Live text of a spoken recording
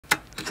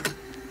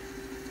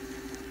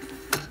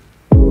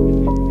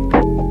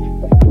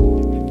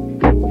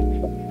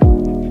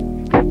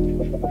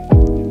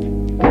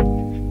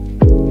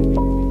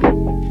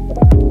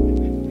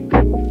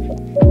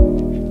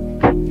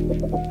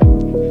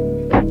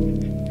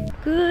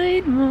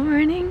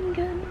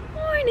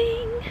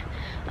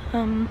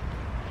Can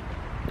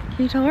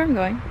you tell where I'm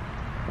going?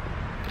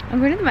 I'm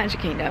going to the Magic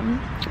Kingdom.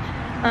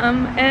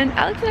 And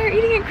Alex and I are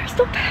eating in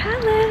Crystal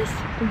Palace.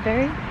 I'm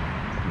very,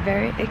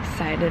 very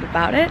excited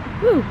about it.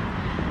 Woo!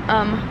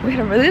 We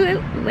had a really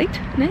late,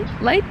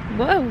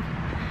 whoa!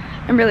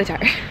 I'm really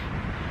tired.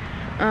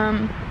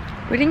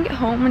 We didn't get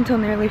home until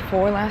nearly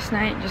 4 last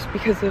night just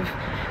because of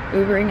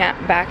Ubering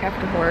back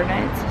after horror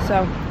nights.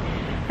 So,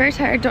 very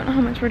tired. Don't know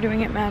how much we're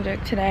doing at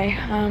Magic today.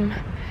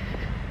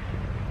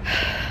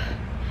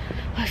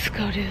 Let's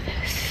go do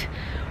this.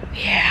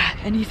 Yeah,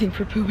 anything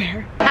for Pooh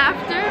Bear.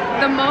 After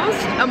the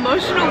most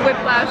emotional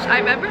whiplash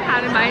I've ever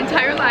had in my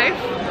entire life,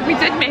 we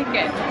did make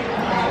it.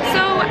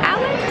 So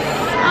Alex,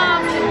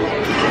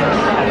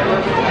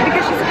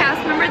 because she's a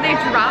cast member, they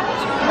dropped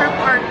her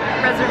park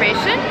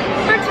reservation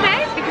for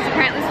today because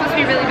apparently it's supposed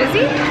to be really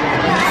busy.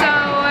 So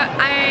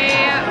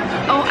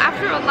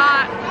after a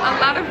lot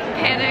of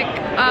panic,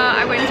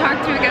 I went and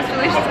talked to a guest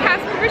relations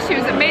cast member. She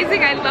was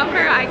amazing. I love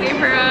her. I gave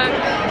her a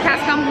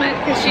cast compliment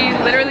because she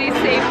literally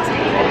saved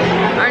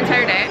our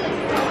entire day.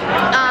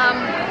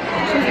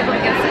 She was able to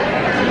get us in.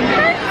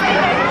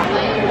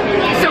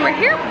 So we're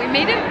here. We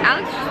made it.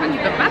 Alex just went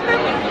to the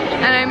bathroom,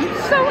 and I'm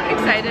so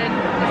excited.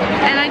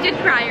 And I did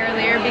cry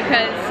earlier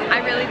because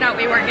I really thought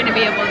we weren't going to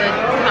be able to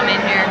come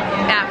in here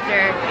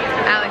after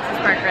Alex's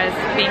park res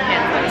being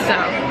canceled. So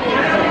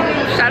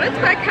shout out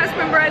to that cast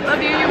member. I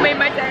love you. You made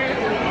my day.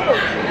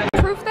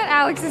 Proof that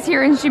Alex is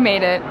here and she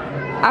made it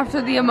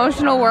after the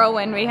emotional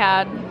whirlwind we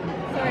had.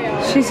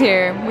 She's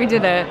here. We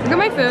did it. Look at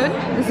my food.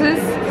 This is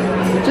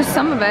just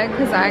some of it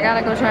because I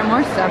gotta go try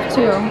more stuff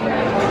too.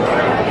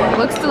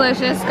 Looks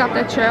delicious. Got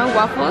the churro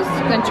waffles.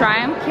 Gonna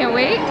try them. Can't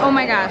wait. Oh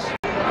my gosh.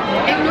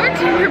 Ignore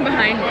Taylor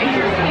behind me.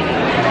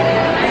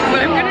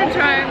 But I'm gonna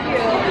try. I'm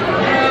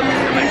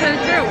gonna try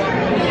the churro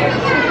waffles.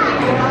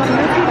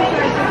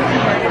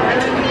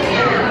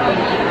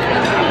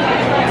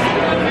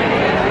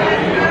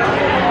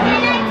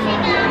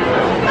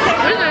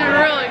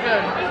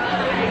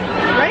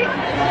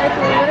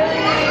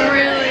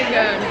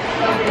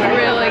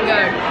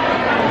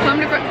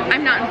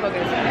 I'm not in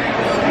focus.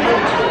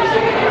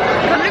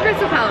 Come to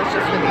Crystal Palace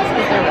just for these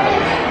because they're really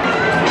good.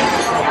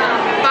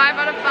 5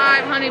 out of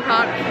 5 honey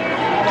pots.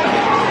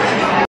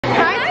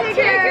 Hi,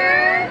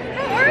 Tigger.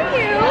 How are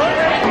you?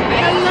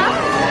 Hello.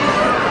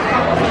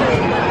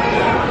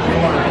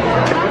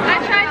 I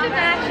tried to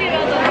match you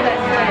a little bit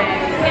today.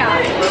 Yeah.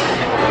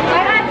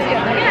 I had to.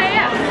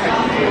 Yeah. There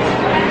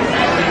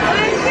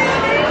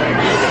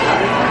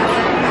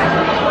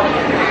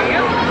you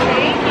go.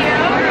 Thank you.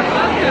 You're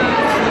welcome.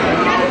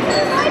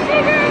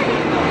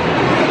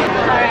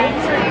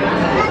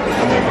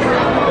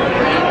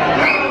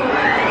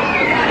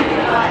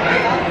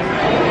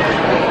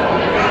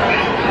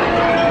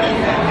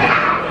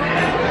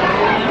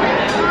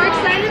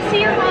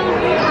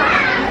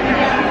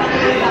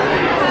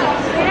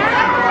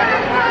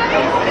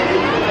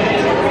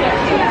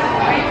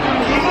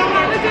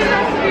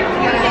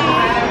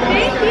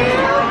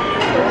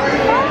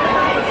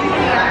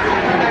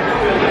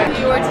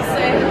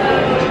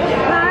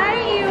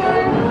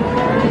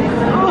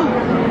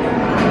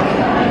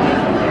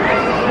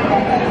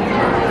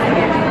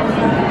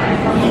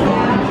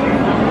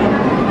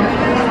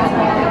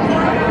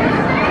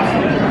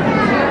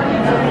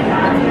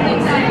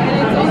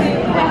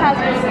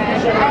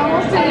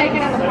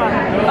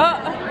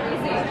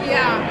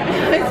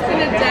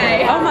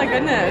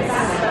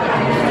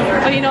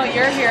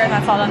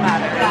 That's all that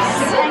matters.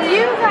 And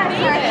you guys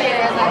are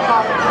here, and that's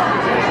all that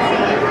matters.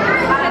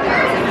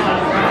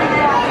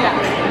 Yeah.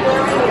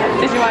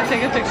 Did you want to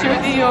take a picture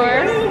with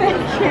yours?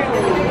 Thank you.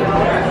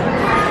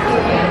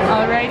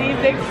 Alrighty,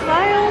 big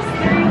smiles.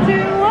 3,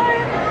 2,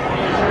 1.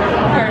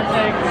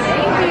 Perfect.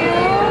 Thank you.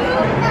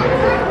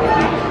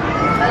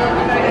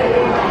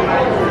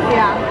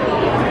 Yeah.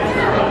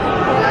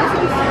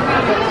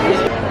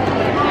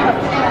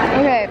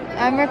 Okay,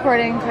 I'm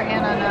recording for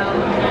Anna now.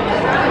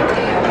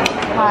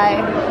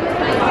 Hi.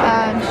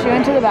 She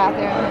went to the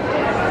bathroom.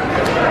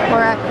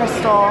 We're at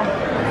Crystal.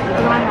 Look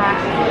at my hat.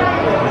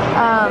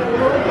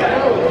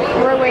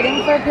 We're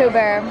waiting for Pooh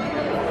Bear.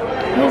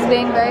 He's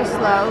being very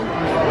slow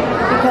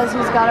because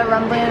he's got a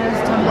rumbling in his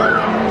tummy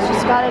and he's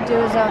just got to do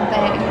his own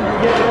thing.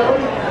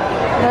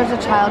 There's a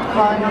child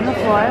crawling on the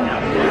floor.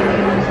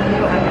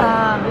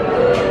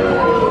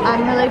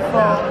 I'm really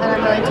full and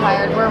I'm really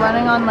tired. We're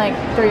running on like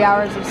 3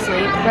 hours of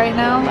sleep right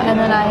now, and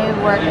then I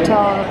work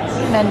till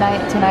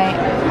midnight tonight.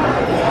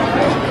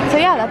 So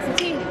yeah, that's the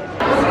tea.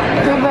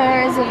 Pooh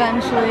Bear is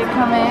eventually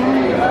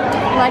coming.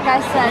 Like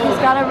I said, he's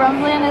got a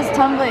rumbly in his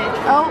tummy.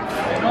 Oh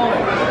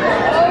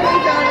my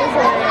God,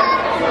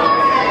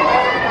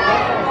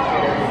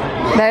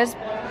 there's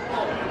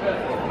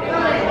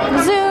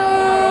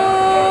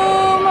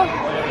zoom.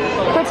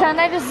 Pretend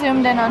I just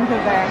zoomed in on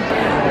Pooh Bear.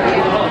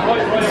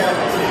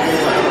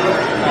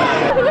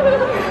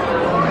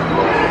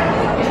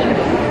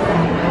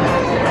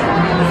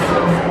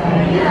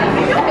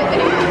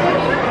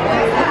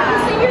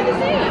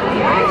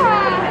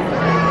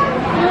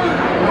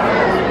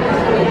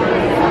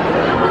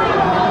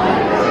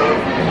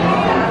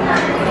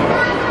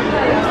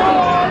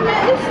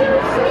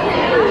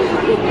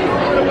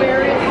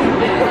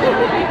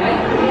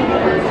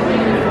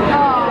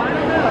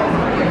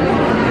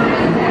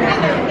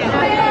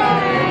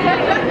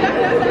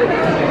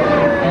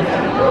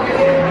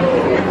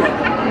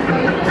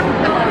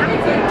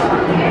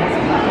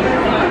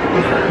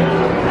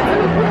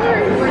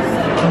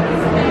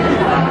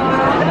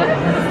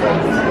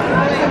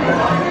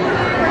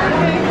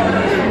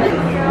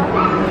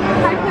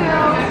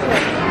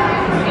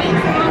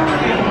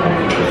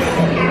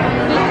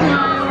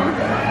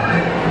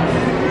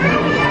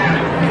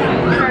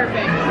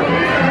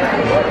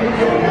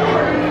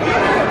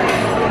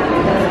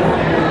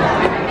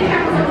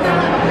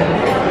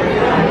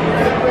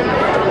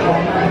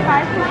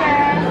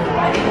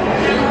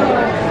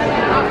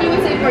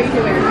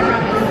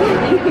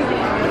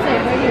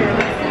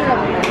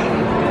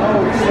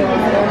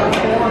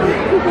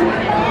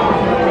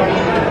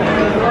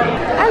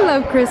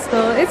 love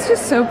Crystal. It's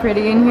just so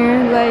pretty in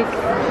here. Like,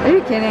 are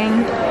you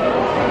kidding?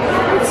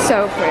 It's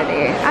so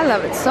pretty. I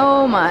love it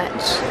so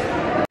much.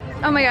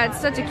 Oh my god,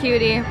 such a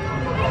cutie.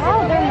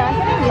 Oh, they're not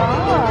that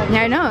long.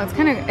 Yeah, I know.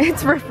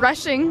 It's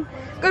refreshing.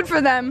 Good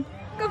for them.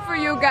 Good for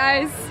you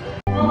guys.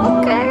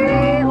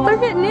 Okay, they're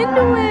getting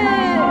into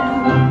it.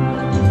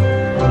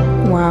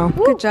 Wow,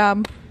 good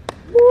job.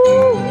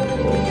 Woo.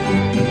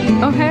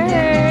 Oh,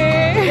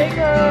 hey.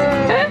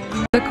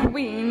 The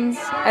queens.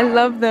 I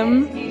love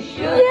them.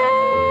 Yeah.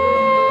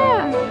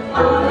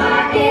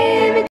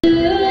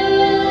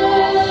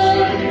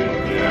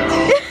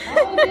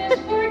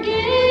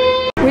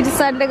 We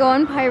decided to go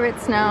on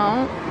pirates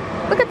now.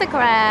 Look at the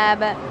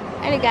crab.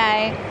 Hey,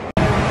 guy.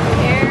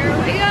 Here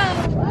we go.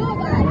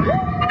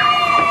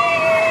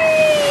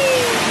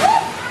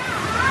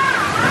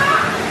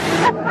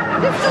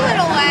 Just a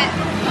little wet.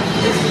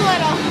 Just a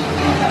little.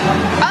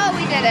 Oh,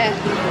 we did it.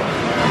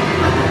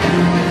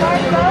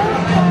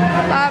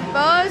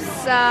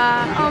 Barbosa.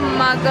 Oh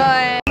my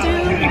god.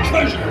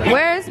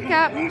 Where's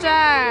Captain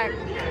Jack?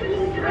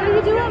 What are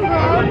you doing,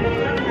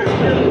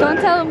 bro? Don't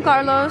tell him,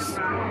 Carlos.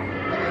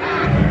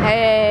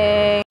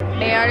 Hey.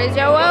 Hey,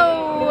 Artijo.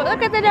 Whoa.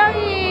 Look at the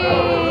doggy.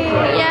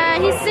 Yeah,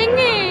 he's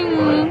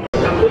singing.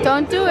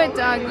 Don't do it,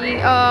 doggy.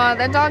 Oh,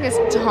 that dog is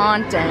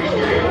taunting.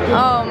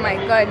 Oh my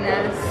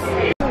goodness.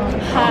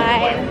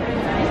 Hi.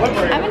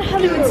 I'm in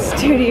Hollywood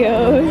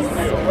Studios.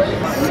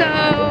 So,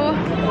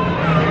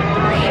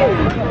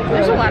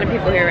 there's a lot of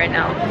people here right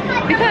now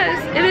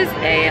because it is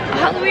a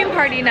Halloween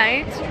party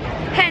night,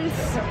 hence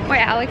why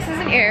Alex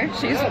isn't here.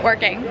 She's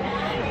working.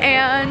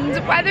 And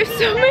why there's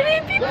so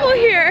many people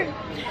here.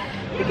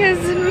 Because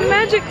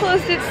Magic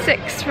closed at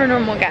 6 for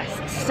normal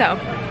guests. So,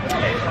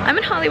 I'm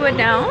in Hollywood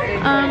now,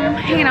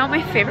 hanging out at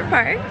my favorite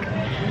park.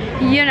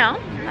 You know,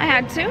 I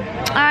had to.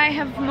 I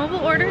have mobile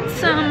ordered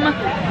some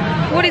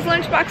Woody's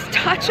Lunchbox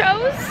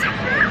tachos.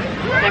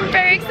 I'm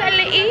very excited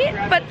to eat,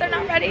 but they're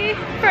not ready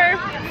for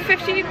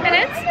 50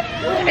 minutes.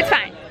 It's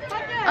fine.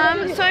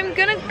 So I'm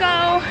gonna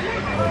go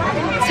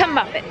to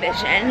Muppet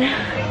Vision.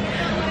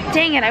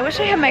 Dang it, I wish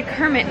I had my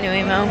Kermit new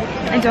emo.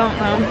 I don't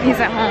though, he's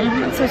at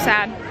home, that's so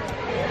sad.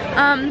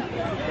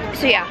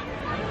 So yeah,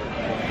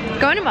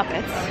 going to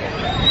Muppets,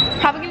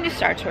 probably gonna do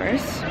Star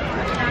Tours,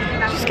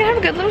 just gonna have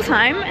a good little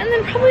time, and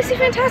then probably see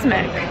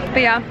Fantasmic.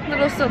 But yeah,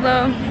 little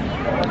solo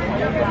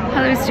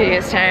Hollywood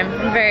Studios time.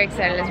 I'm very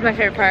excited, it's my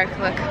favorite park.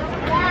 Look,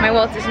 my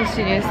Walt Disney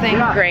Studios thing,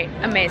 great,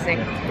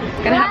 amazing.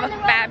 Gonna have a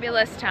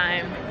fabulous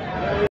time.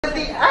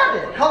 The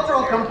added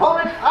cultural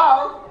component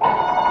of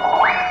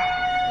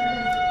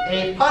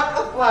a pot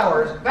of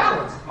flowers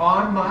balanced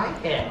on my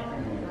head.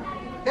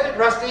 Get it,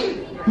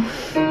 Rusty?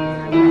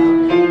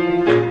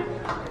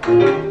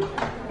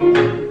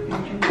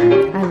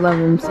 I love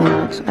them so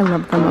much. I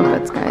love the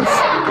Muppets, guys.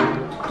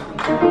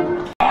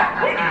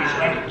 Ladies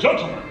and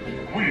gentlemen,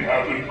 we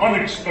have an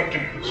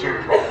unexpected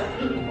surprise.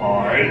 I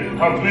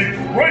have the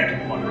great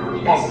honor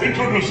of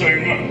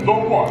introducing the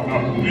one,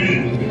 the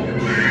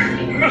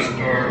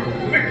Mr.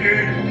 Mickey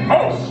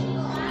Mouse.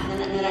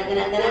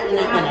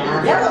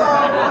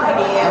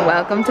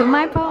 Welcome to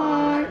my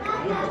park.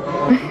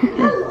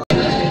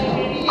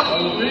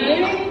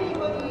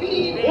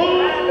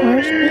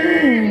 Where's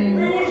Ben?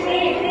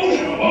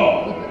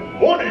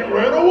 Bonnie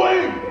ran away.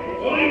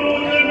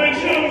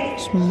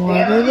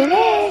 Smarter than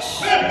us.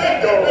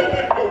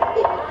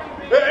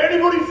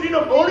 Anybody seen a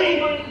bunny?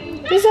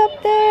 He's up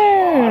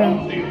there. I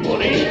don't see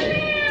bunny.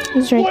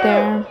 He's right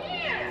there.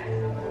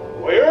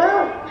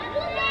 Where?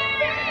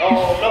 Oh,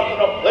 nothing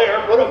up there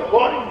but a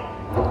bunny.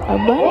 A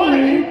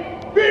bunny.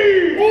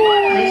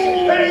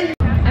 Hey.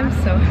 I'm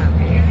so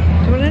happy.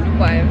 Do you want to know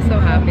why I'm so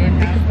happy?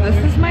 Because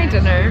this is my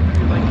dinner.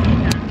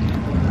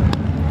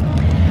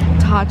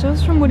 Tachos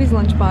from Woody's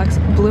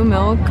Lunchbox, blue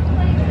milk,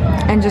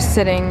 and just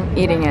sitting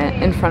eating it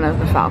in front of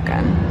the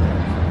Falcon.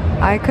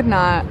 I could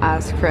not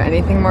ask for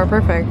anything more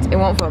perfect. It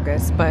won't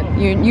focus, but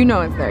you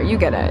know it's there. You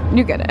get it.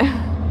 You get it.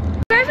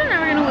 You guys are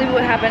never gonna believe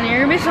what happened.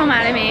 You're gonna be so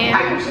mad at me.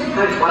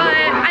 But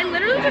I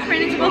literally just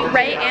ran into both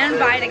Ray and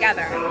Vi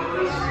together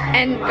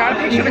and got a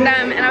picture with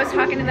them, and I was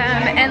talking to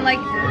them, and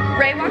like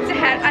Ray walked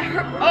ahead. I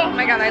heard, oh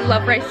my god, I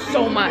love Ray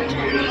so much.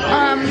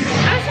 I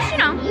was just, you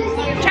know,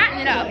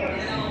 chatting it up.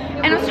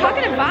 And I was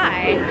talking to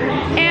Vi,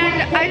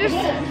 and I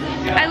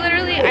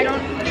literally,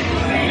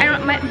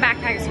 my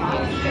backpack is small.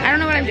 I don't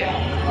know what I'm doing.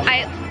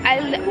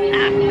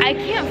 I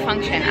can't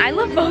function. I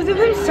love both of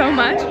them so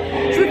much.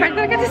 So the fact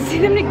that I got to see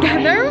them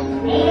together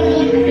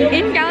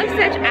in Galaxy's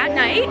Edge at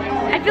night,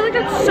 I feel like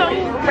that's so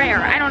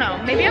rare. I don't know.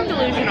 Maybe I'm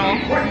delusional.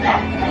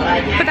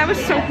 But that was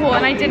so cool,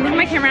 and I didn't have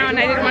my camera out, and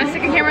I didn't want to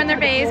stick a camera in their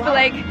face, but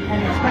like,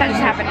 that just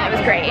happened. It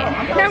was great.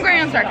 Now I'm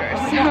going on Star Tours,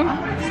 so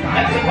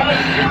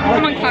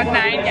I'm on cloud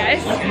 9,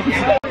 guys.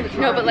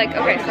 No, but like,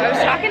 okay, so I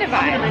was talking to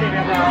Vi,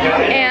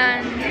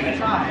 and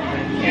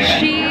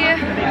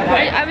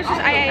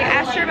I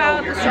asked her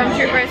about the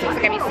stormtroopers. I was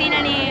like, have you seen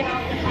any?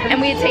 And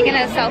we had taken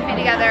a selfie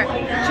together.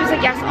 She was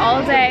like, yes,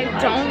 all day.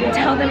 Don't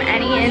tell them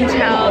any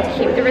intel to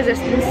keep the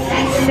resistance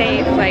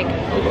safe. Like,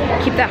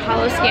 keep that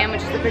holo scan,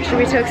 which is the picture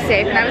we took,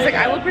 safe. And I was like,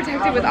 I will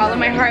protect it with all of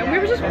my heart. And we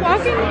were just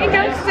walking in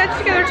Galaxy's Edge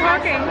together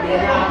talking.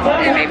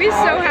 It made me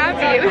so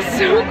happy. It was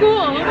so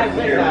cool.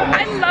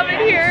 I love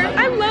it here.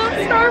 I love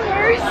Star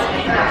Wars.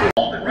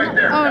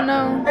 Oh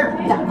no.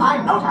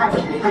 I know time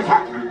to be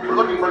protected. We're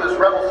looking for this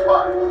rebel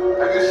spot.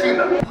 Have you seen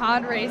them?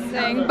 Pod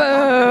racing.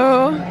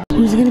 Boo.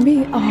 Who's it gonna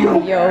be?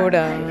 Oh,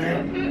 Yoda.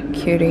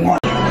 Cutie.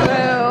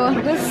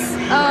 Boo. This.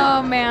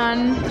 Oh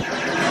man.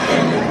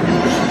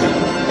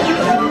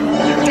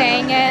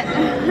 Dang it.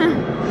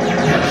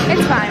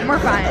 It's fine. We're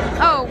fine.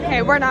 Oh,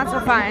 okay. We're not so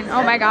fine.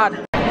 Oh my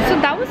god. So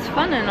that was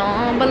fun and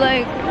all, but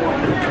like,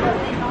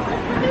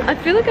 I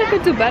feel like I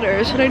could do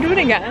better. Should I do it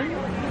again?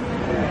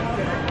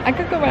 I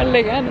could go ride it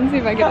again and see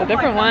if I get a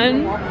different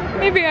one.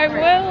 Maybe I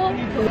will.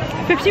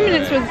 15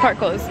 minutes for the park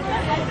closed.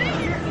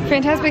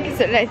 Fantastic is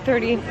at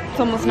 8:30. It's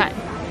almost 9.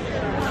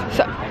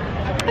 So,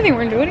 I think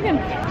we're gonna do it again.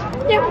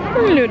 Yeah,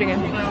 we're gonna do it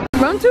again.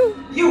 Round 2.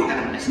 You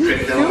have missed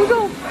it, Here we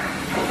go.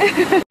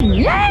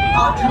 Yay!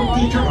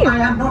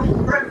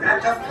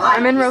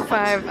 I'm in row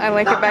 5. I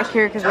like it back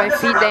here because my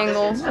feet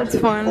dangle. That's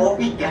fun.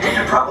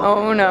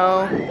 Oh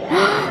no.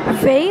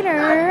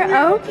 Vader,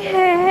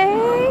 okay.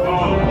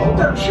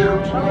 Don't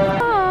shoot.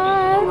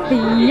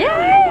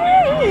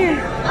 Yay!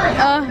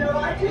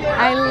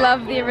 I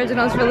love the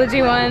original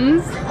trilogy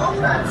ones.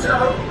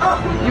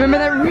 You remember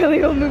that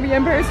really old movie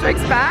Empire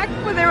Strikes Back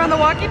when they were on the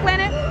Walkie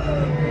Planet?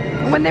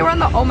 When they were on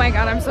the, oh my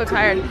god, I'm so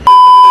tired.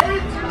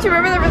 Do you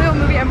remember that really old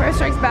movie Empire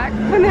Strikes Back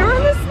when they were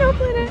on the snow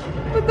planet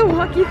with the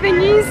walkie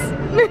thingies?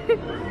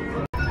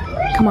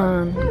 Come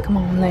on,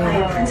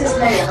 Leia. Princess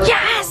Leia.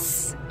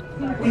 Yes!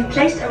 We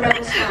placed a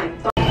rebel spy.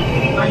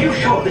 Are you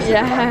sure this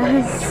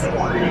Yes.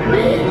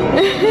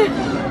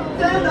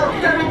 They're not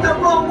going the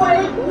wrong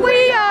way.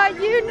 We are,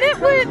 you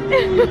nitwit!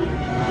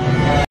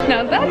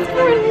 Now that's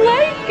more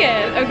like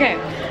it. Okay,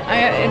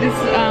 it is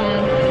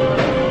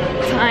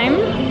time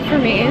for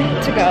me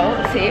to go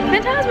see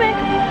Fantasmic.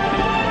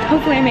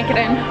 Hopefully I make it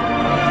in.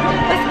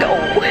 Let's go.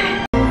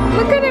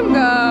 Look at him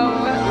go.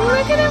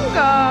 Look at him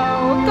go.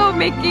 Go,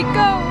 Mickey,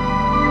 go.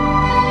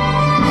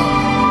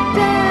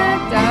 Da,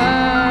 da.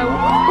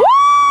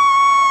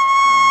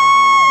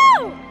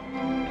 Woo!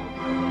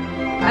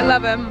 I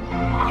love him.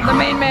 The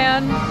main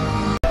man.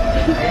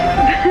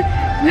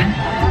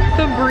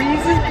 The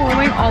breeze is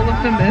blowing all of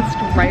the mist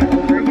right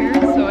over here,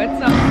 so it's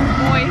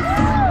moist.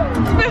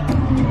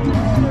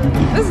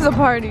 This is a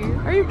party.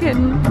 Are you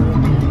kidding?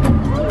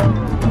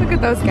 Look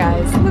at those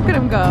guys. Look at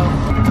them go.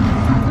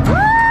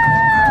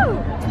 Woo!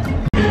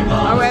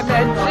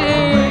 OMG!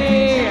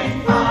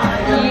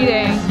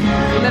 Eating.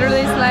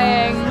 Literally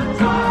slaying.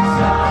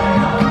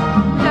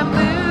 The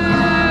moon.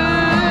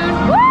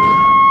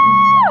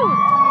 Woo!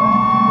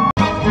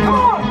 Come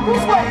on,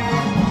 this way.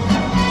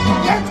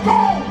 Let's go.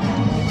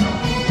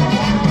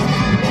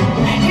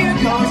 And here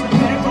goes.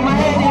 Better put my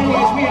head in.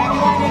 Watch me out.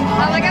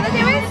 All I gotta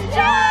do is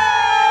jump!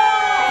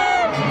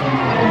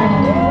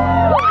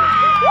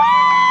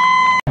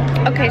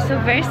 Okay, so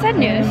very sad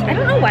news. I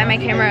don't know why my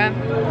camera,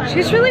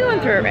 she's really going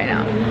through it right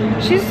now.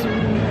 She's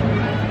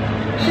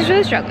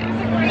really struggling.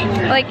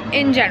 Like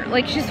in general,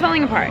 like she's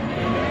falling apart.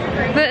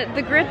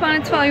 The grip on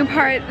it's falling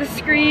apart. The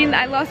screen,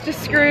 I lost a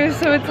screw,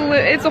 so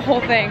it's a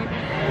whole thing.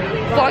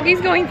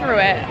 Vloggy's going through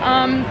it.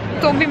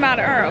 Don't be mad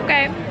at her,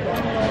 okay?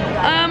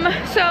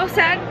 So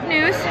sad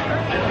news.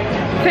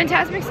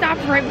 Fantasmic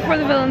stopped right before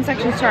the villain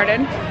section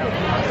started.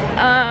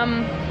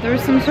 There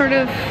was some sort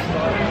of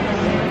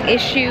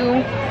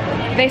issue.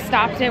 They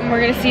stopped it and we're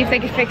gonna see if they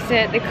could fix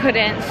it. They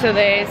couldn't, so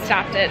they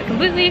stopped it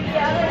completely.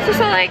 So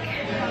like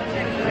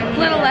a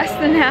little less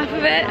than half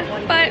of it,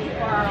 but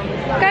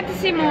got to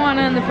see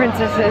Moana and the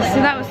princesses, so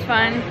that was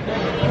fun.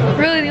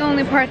 Really the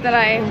only part that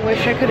I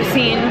wish I could have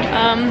seen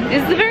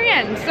is the very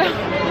end, so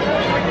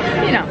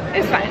you know,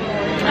 it's fine.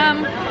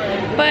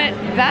 But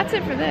that's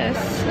it for this.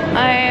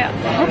 I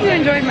hope you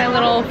enjoyed my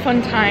little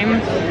fun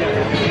time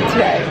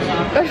today.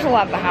 There's a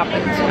lot that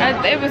happened.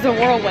 It was a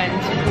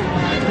whirlwind.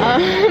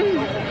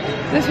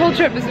 This whole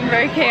trip has been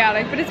very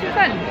chaotic, but it's been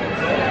fun.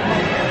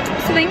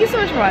 So thank you so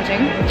much for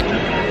watching.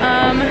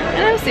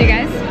 And I'll see you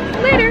guys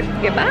later.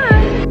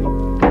 Goodbye.